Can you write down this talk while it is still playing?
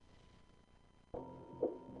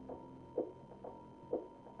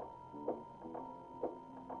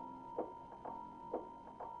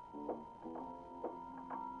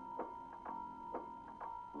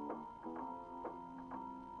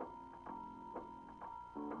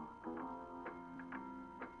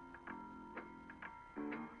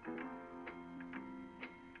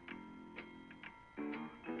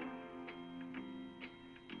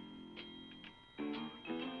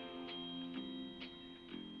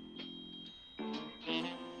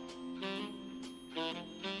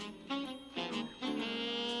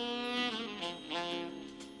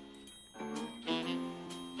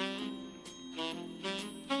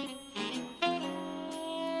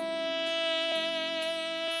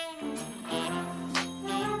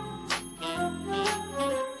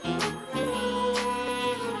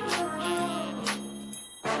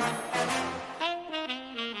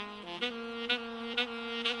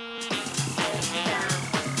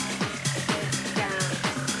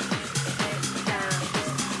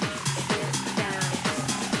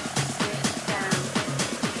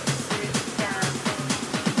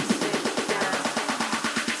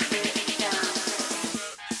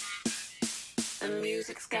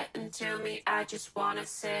music's getting to me. I just wanna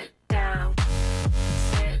sit down,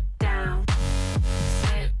 sit down,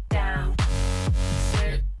 sit down,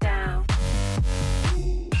 sit down.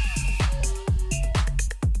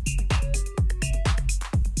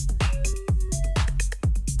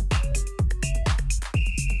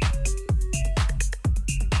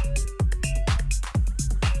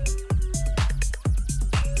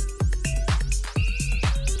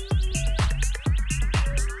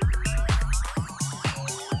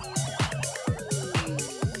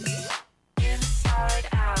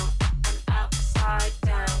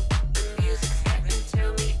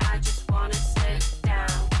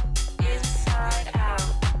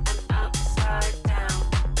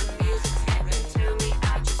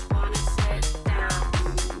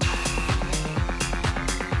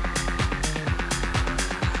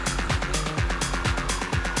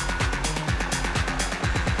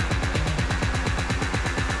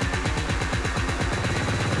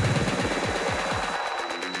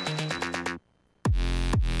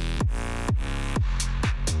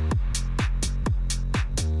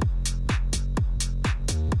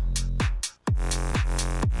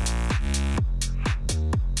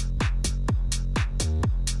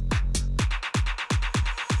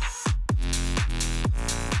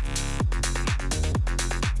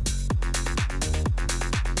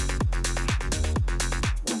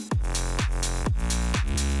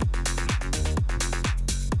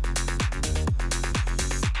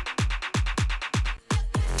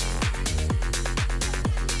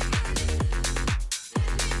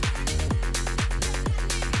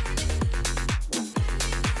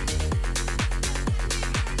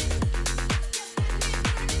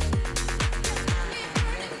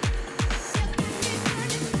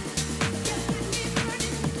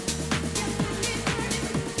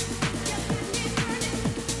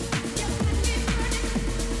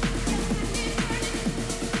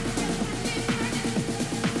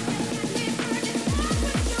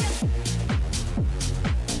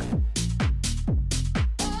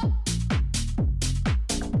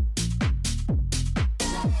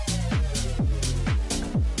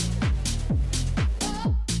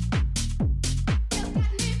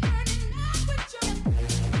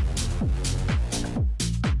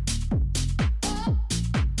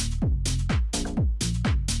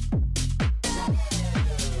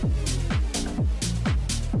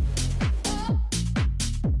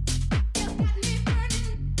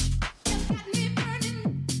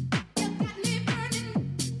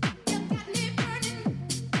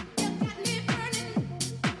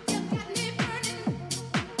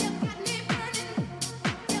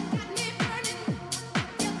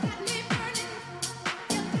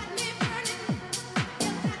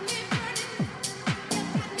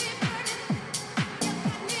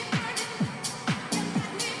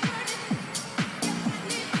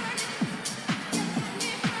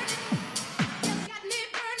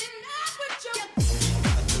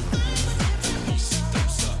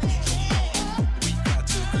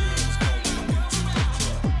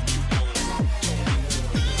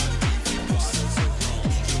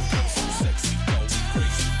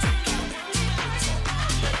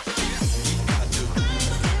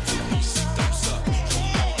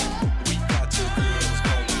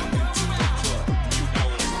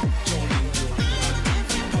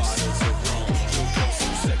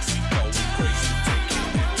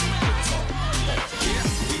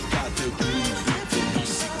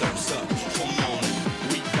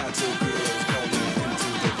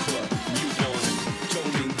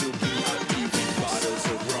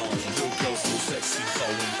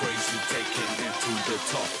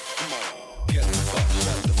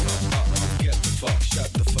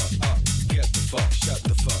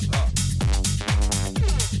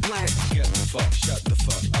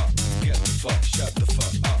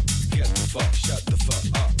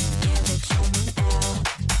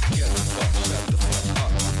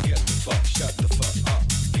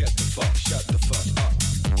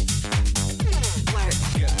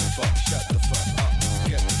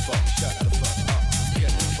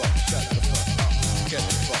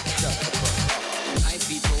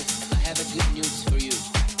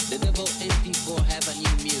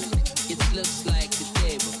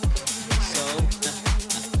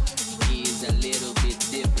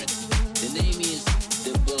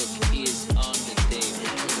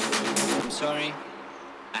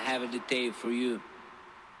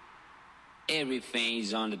 Everything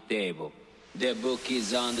is on the table. The book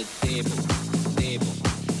is on the table. Table,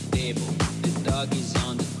 table. The dog is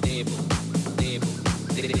on the table. Table,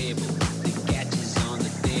 table. The cat is on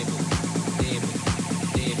the table. Table,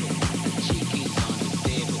 table. The chick is on the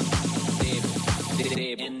table. Table,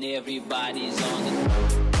 table. And everybody's on the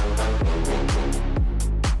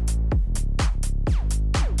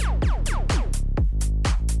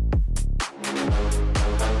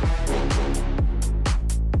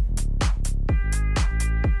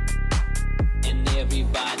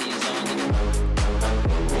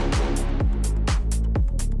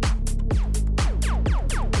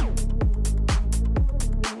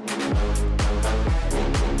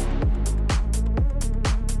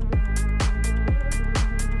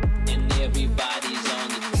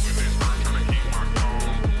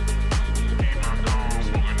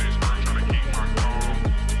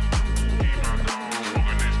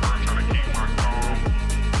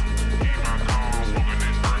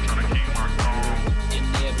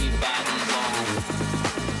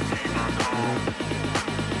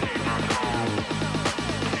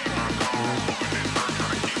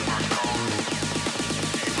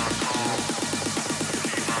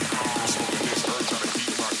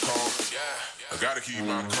gotta keep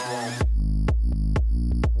my calm.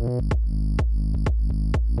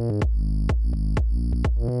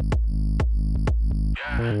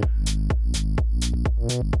 Yeah.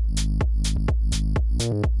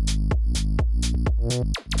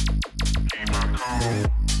 Keep my calm.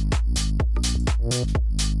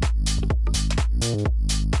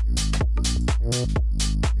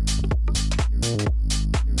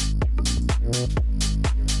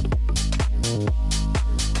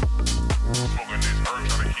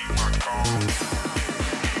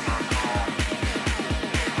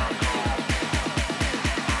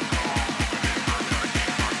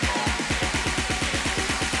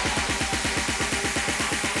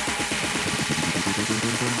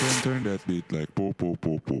 Turn that beat like po po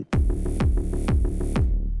po po po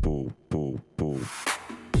po po po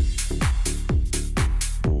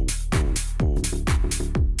po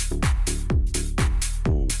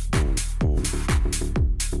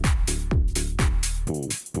po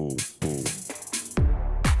po po.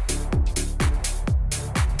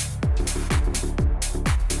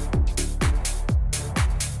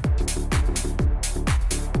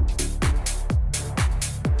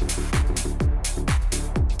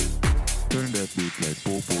 Turn that beat like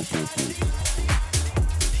po po po po.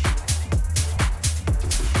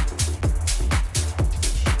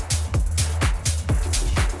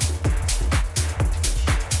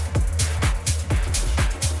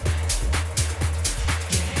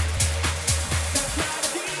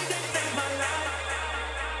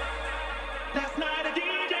 Last night a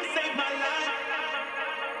DJ saved my life.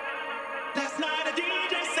 Last night a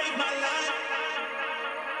DJ saved my life.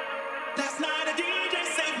 Last night a DJ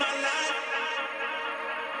saved my life.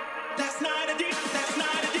 Last night a DJ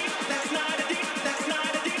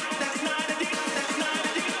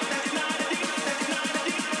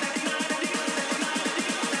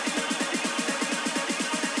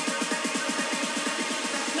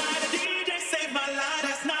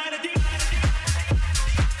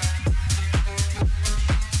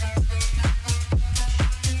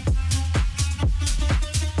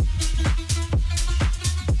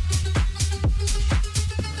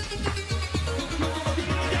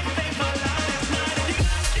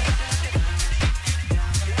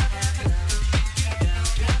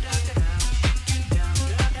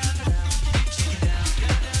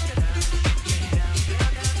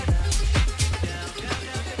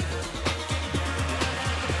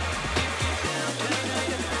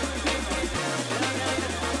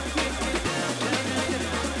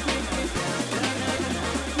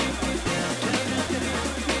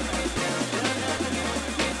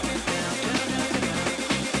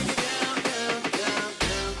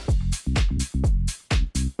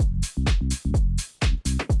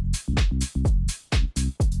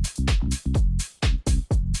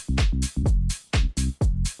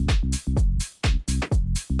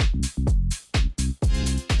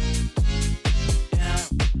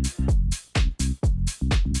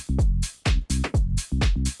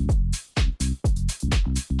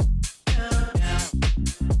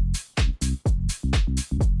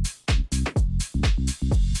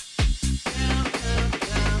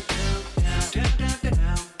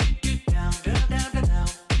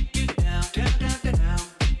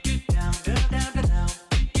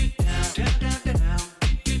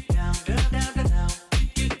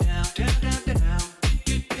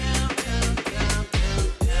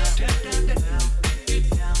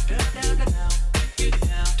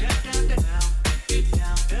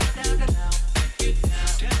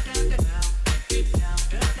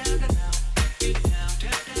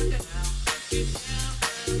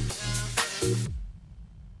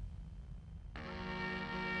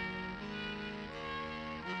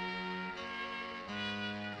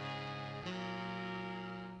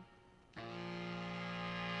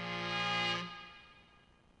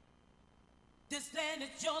This land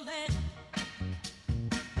is your land.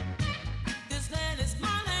 This land is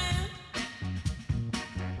my land.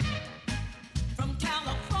 From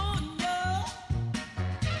California,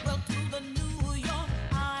 well, to the New York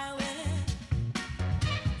Island.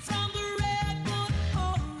 From the Redwood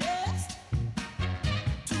Forest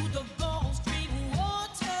to the Gulf Stream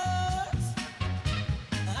waters.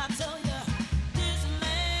 I tell ya, this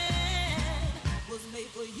land was made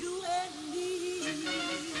for you and me.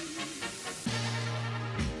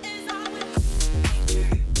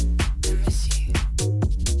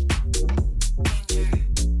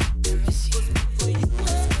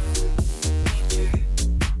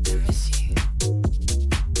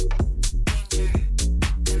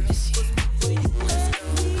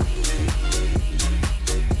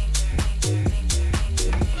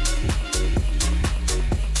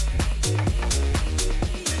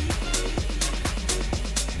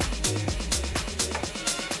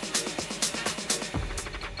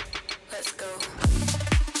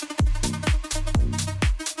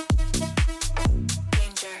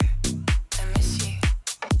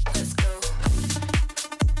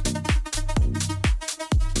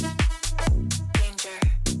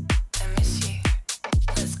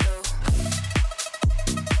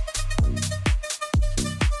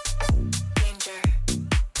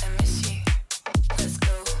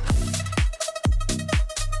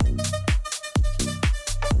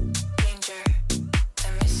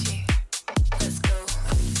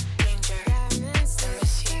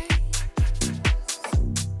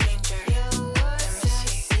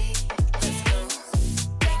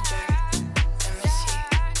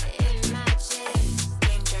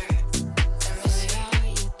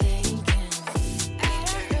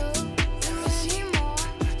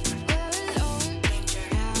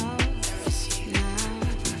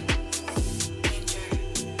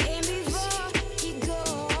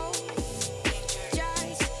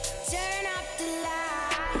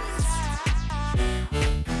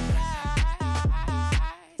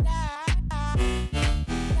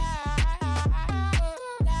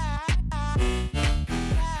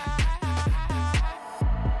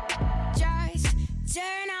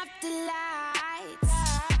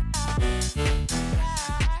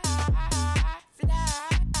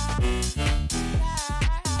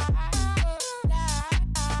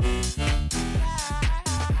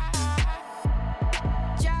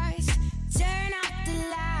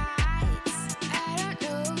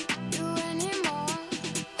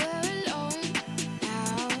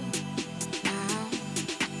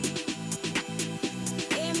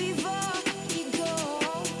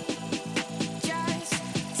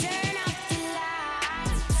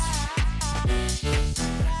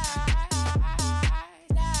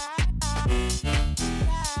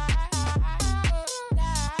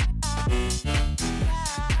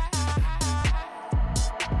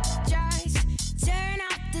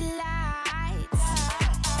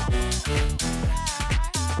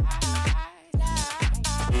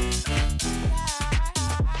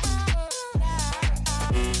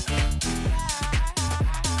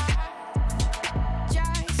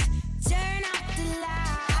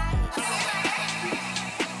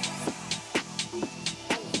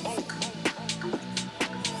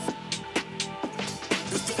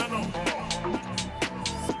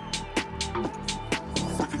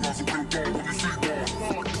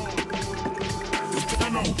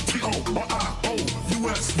 N-O-T-O-R-I-O-U-S,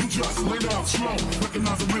 you just lay down slow.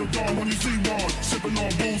 Recognize a real dawn when you see one. Sipping on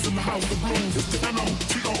booze in the house of blues. It's the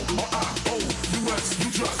N-O-T-O-R-I-O-U-S,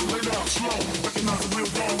 you just lay down slow. Recognize a real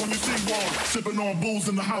dawn when you see one. Sipping on booze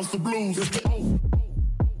in the house of blues. It's the O.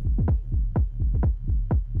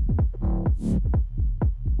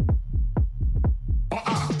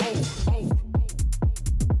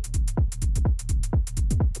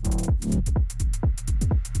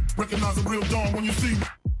 Recognize a real dawn when you see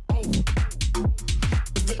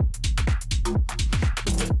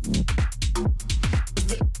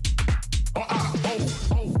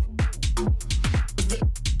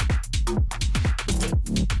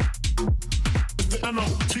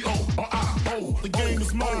N-O-T-O-R-I-O. The game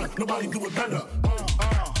is mine, nobody do it better.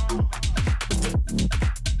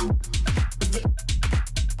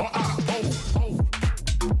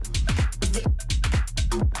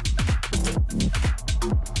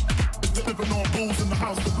 Sipping on booze in the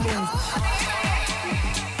house of blues.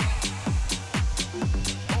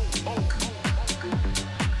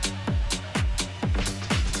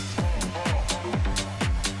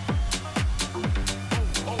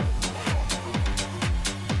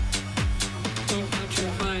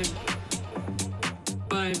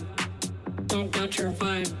 Don't got your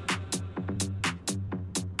vibe.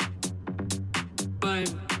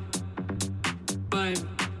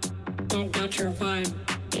 got your vibe.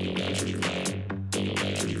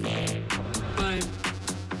 Vibe.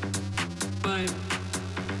 Vibe.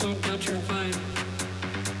 Don't got your vibe.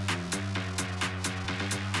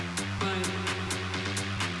 Vibe.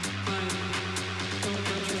 Vibe. Don't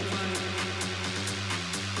got your vibe.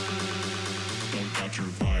 Don't got your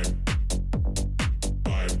vibe.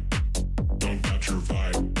 Vibe. Don't got your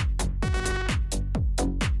vibe.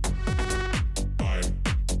 Vibe.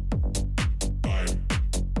 Vibe.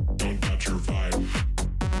 Don't got your vibe.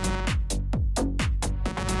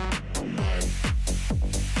 Vibe.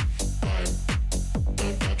 Vibe.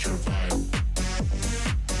 Don't got your vibe.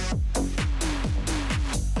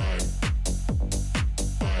 Vibe.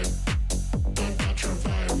 Vibe. Don't got your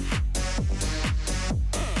vibe.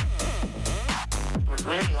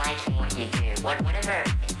 Really liking what you do, whatever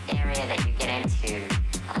area that you get into,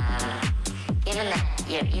 even that,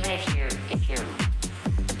 even if you're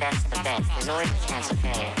the best, there's always a chance of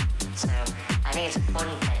failure. So I think it's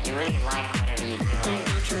important that you really like whatever you're doing. Don't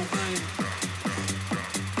got your vibe.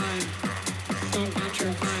 Vibe. Don't got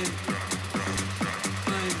your vibe.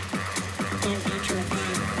 Vibe. Don't got your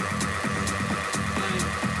vibe. Vibe.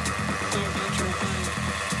 Don't got your vibe.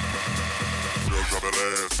 Girl, drop that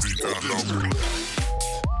ass, deep down, down.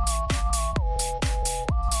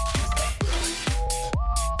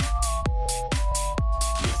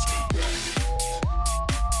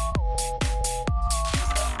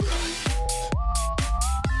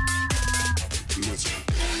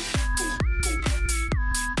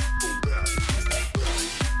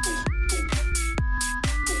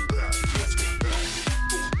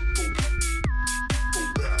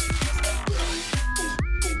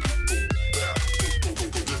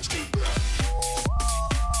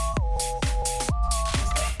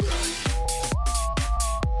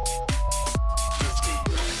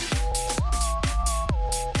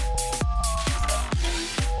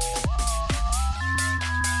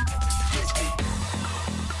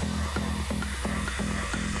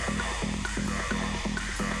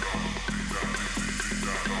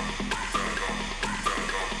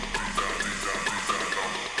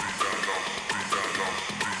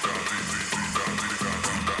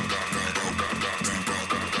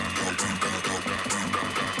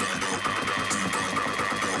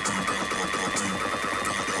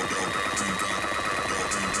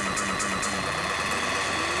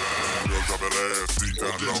 Drop that ass, deep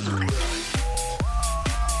down, down.